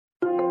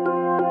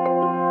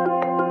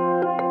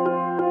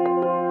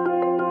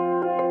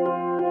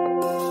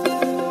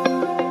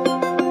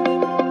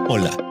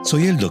Hola,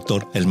 soy el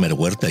Dr. Elmer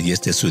Huerta y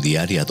esta es su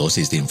diaria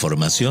dosis de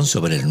información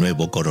sobre el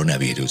nuevo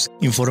coronavirus.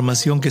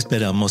 Información que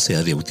esperamos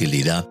sea de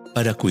utilidad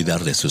para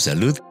cuidar de su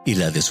salud y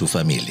la de su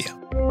familia.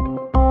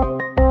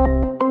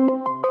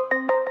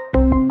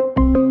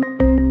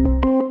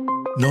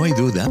 No hay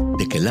duda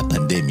de que la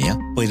pandemia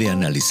puede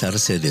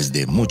analizarse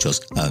desde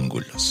muchos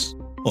ángulos.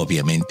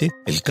 Obviamente,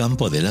 el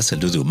campo de la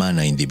salud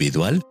humana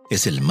individual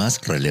es el más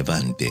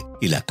relevante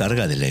y la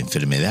carga de la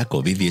enfermedad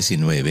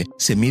COVID-19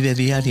 se mide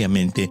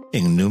diariamente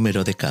en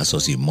número de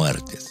casos y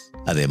muertes.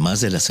 Además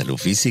de la salud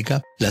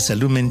física, la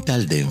salud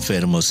mental de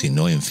enfermos y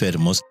no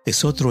enfermos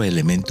es otro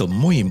elemento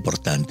muy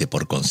importante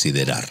por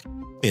considerar.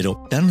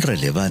 Pero tan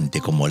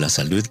relevante como la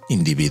salud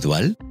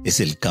individual es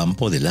el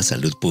campo de la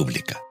salud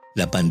pública.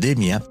 La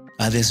pandemia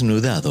ha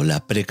desnudado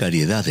la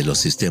precariedad de los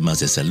sistemas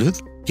de salud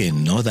que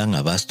no dan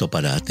abasto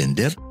para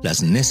atender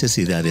las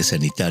necesidades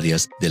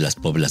sanitarias de las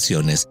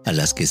poblaciones a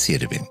las que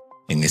sirven.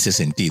 En ese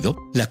sentido,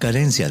 la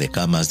carencia de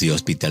camas de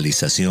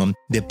hospitalización,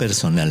 de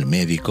personal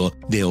médico,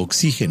 de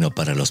oxígeno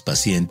para los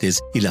pacientes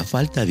y la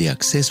falta de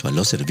acceso a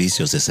los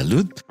servicios de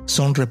salud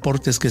son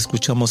reportes que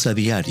escuchamos a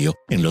diario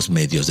en los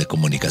medios de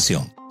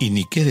comunicación. Y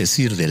ni qué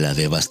decir de la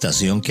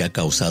devastación que ha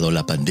causado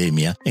la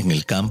pandemia en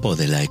el campo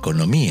de la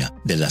economía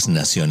de las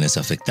naciones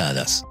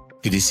afectadas.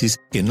 Crisis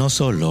que no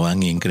solo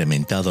han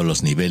incrementado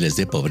los niveles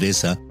de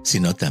pobreza,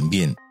 sino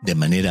también, de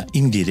manera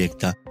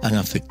indirecta, han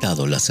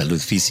afectado la salud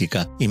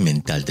física y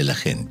mental de la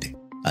gente.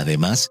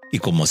 Además, y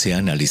como se ha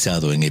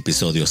analizado en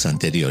episodios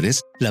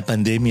anteriores, la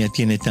pandemia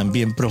tiene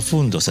también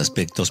profundos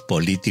aspectos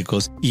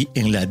políticos y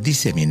en la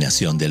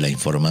diseminación de la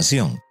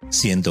información,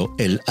 siendo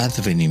el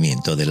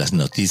advenimiento de las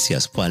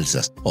noticias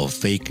falsas o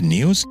fake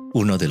news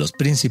uno de los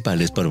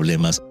principales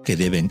problemas que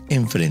deben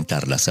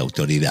enfrentar las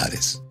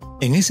autoridades.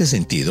 En ese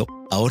sentido,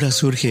 ahora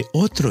surge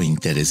otro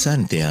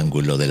interesante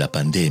ángulo de la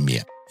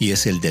pandemia, y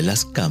es el de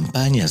las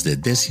campañas de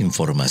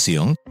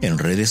desinformación en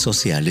redes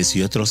sociales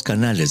y otros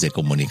canales de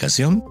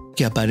comunicación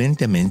que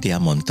aparentemente ha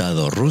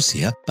montado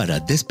Rusia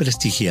para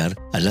desprestigiar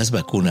a las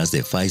vacunas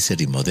de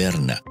Pfizer y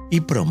Moderna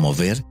y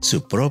promover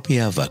su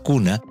propia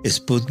vacuna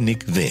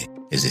Sputnik V,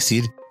 es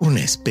decir,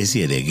 una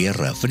especie de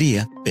guerra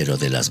fría, pero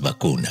de las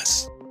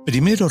vacunas.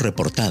 Primero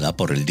reportada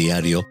por el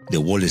diario The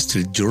Wall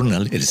Street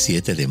Journal el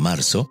 7 de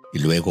marzo y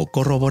luego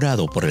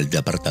corroborado por el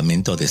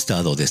Departamento de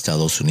Estado de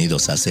Estados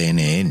Unidos a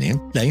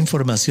CNN, la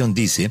información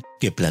dice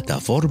que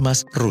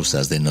plataformas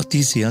rusas de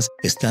noticias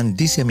están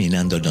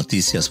diseminando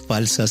noticias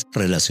falsas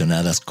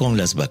relacionadas con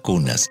las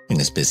vacunas, en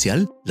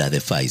especial la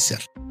de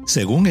Pfizer.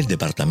 Según el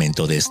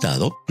Departamento de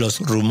Estado, los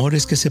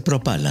rumores que se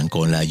propalan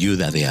con la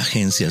ayuda de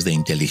agencias de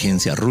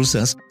inteligencia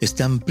rusas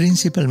están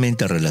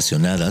principalmente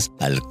relacionadas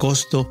al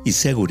costo y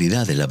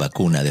seguridad de la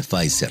vacuna de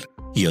Pfizer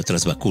y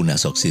otras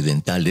vacunas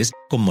occidentales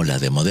como la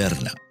de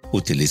Moderna,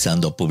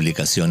 utilizando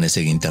publicaciones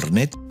en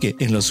Internet que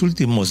en los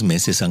últimos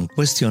meses han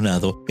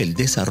cuestionado el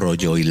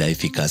desarrollo y la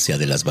eficacia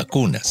de las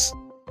vacunas.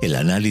 El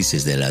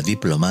análisis de la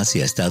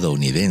diplomacia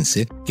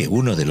estadounidense que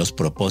uno de los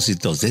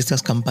propósitos de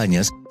estas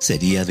campañas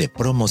sería de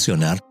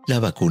promocionar la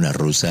vacuna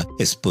rusa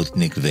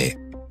Sputnik V.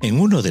 En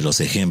uno de los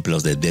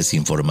ejemplos de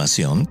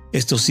desinformación,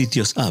 estos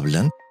sitios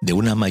hablan de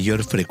una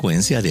mayor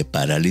frecuencia de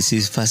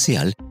parálisis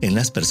facial en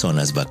las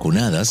personas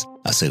vacunadas,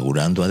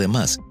 asegurando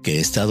además que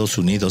Estados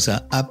Unidos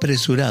ha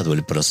apresurado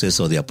el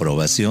proceso de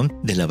aprobación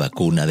de la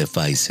vacuna de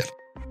Pfizer.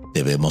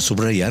 Debemos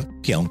subrayar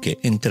que aunque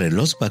entre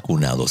los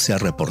vacunados se ha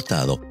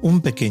reportado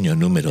un pequeño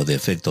número de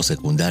efectos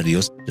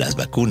secundarios, las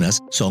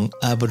vacunas son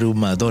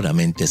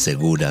abrumadoramente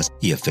seguras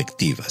y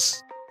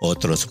efectivas.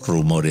 Otros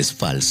rumores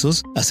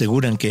falsos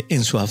aseguran que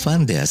en su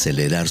afán de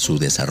acelerar su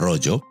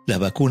desarrollo, la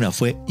vacuna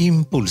fue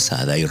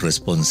impulsada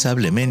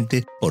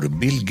irresponsablemente por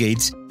Bill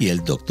Gates y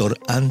el Dr.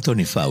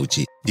 Anthony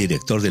Fauci,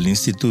 director del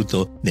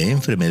Instituto de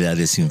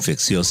Enfermedades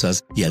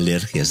Infecciosas y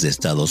Alergias de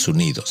Estados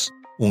Unidos.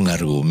 Un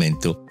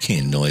argumento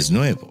que no es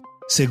nuevo.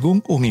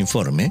 Según un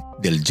informe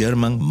del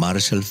German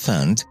Marshall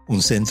Fund,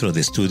 un centro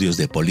de estudios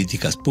de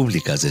políticas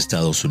públicas de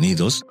Estados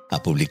Unidos,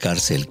 a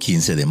publicarse el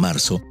 15 de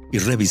marzo y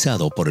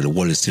revisado por el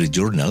Wall Street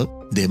Journal,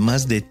 de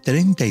más de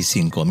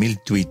 35,000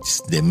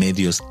 tweets de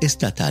medios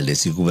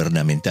estatales y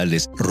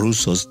gubernamentales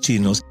rusos,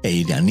 chinos e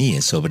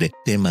iraníes sobre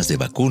temas de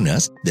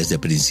vacunas, desde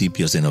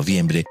principios de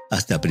noviembre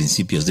hasta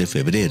principios de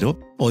febrero,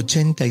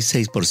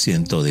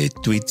 86% de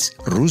tweets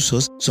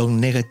rusos son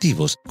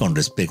negativos con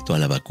respecto a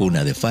la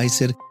vacuna de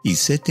Pfizer y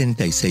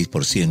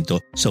 76%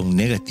 son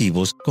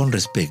negativos con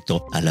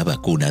respecto a la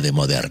vacuna de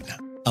Moderna.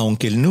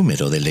 Aunque el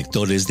número de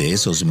lectores de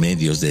esos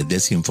medios de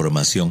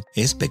desinformación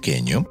es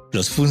pequeño,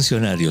 los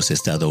funcionarios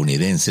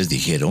estadounidenses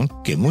dijeron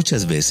que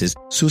muchas veces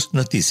sus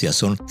noticias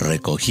son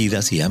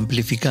recogidas y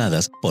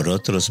amplificadas por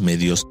otros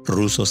medios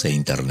rusos e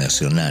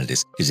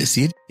internacionales. Es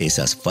decir,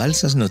 esas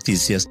falsas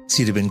noticias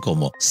sirven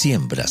como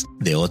siembras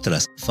de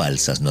otras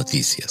falsas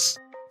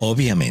noticias.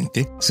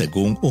 Obviamente,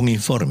 según un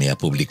informe a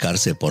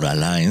publicarse por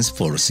Alliance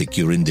for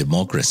Securing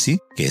Democracy,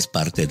 que es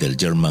parte del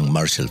German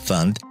Marshall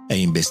Fund, e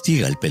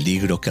investiga el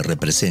peligro que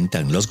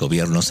representan los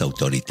gobiernos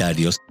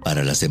autoritarios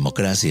para las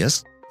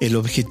democracias, El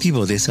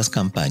objetivo de esas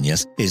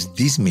campañas es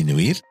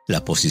disminuir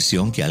la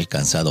posición que ha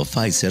alcanzado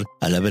Pfizer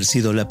al haber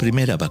sido la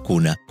primera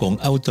vacuna con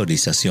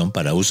autorización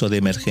para uso de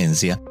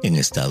emergencia en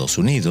Estados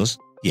Unidos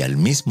y al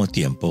mismo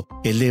tiempo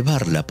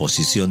elevar la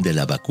posición de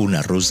la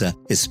vacuna rusa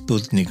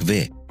Sputnik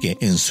V, que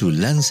en su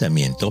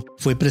lanzamiento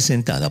fue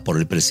presentada por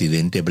el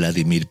presidente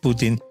Vladimir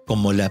Putin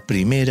como la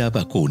primera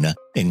vacuna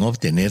en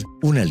obtener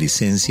una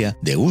licencia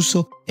de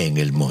uso en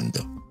el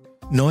mundo.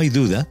 No hay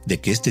duda de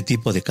que este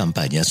tipo de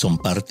campañas son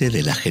parte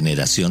de la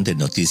generación de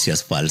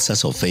noticias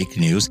falsas o fake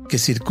news que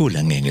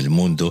circulan en el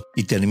mundo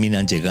y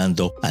terminan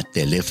llegando a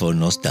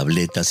teléfonos,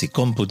 tabletas y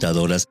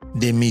computadoras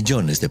de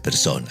millones de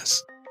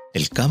personas.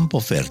 El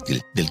campo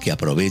fértil del que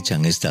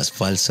aprovechan estas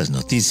falsas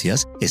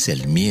noticias es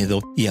el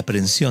miedo y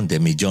aprensión de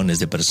millones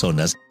de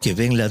personas que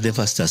ven la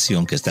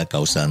devastación que está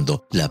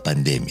causando la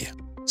pandemia.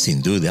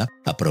 Sin duda,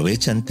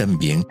 aprovechan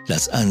también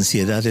las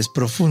ansiedades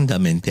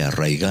profundamente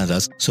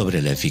arraigadas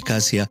sobre la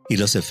eficacia y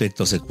los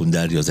efectos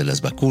secundarios de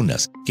las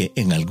vacunas, que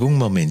en algún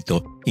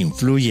momento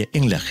influye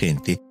en la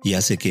gente y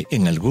hace que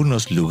en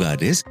algunos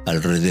lugares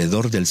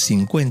alrededor del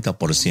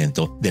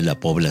 50% de la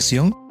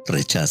población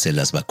rechace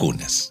las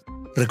vacunas.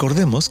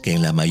 Recordemos que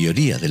en la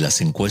mayoría de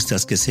las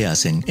encuestas que se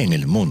hacen en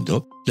el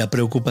mundo, la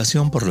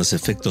preocupación por los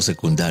efectos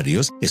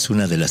secundarios es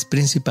una de las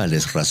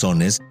principales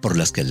razones por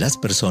las que las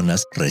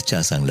personas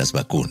rechazan las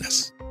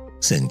vacunas.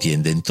 Se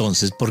entiende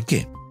entonces por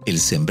qué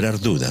el sembrar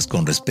dudas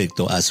con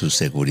respecto a su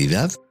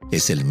seguridad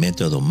es el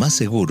método más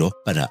seguro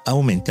para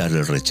aumentar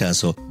el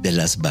rechazo de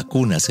las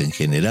vacunas en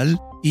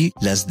general y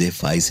las de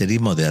Pfizer y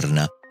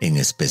Moderna en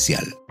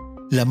especial.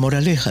 La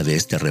moraleja de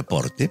este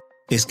reporte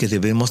es que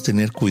debemos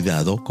tener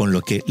cuidado con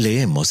lo que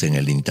leemos en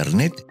el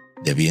Internet,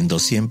 debiendo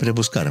siempre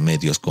buscar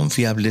medios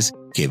confiables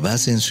que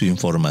basen su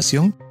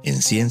información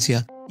en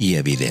ciencia y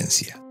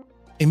evidencia.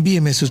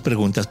 Envíeme sus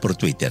preguntas por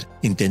Twitter.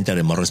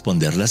 Intentaremos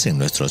responderlas en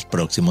nuestros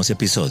próximos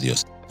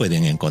episodios.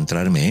 Pueden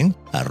encontrarme en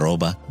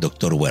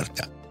 @Dr.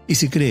 Huerta. Y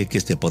si cree que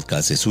este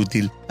podcast es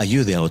útil,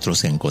 ayude a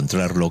otros a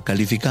encontrarlo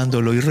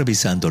calificándolo y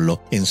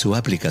revisándolo en su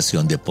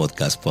aplicación de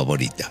podcast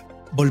favorita.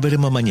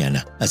 Volveremos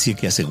mañana, así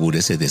que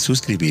asegúrese de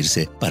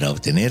suscribirse para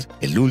obtener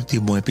el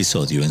último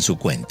episodio en su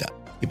cuenta.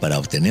 Y para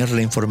obtener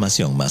la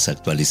información más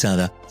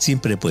actualizada,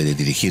 siempre puede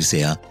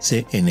dirigirse a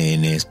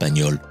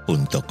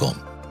cnnespañol.com.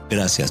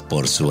 Gracias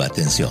por su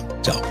atención.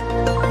 Chao.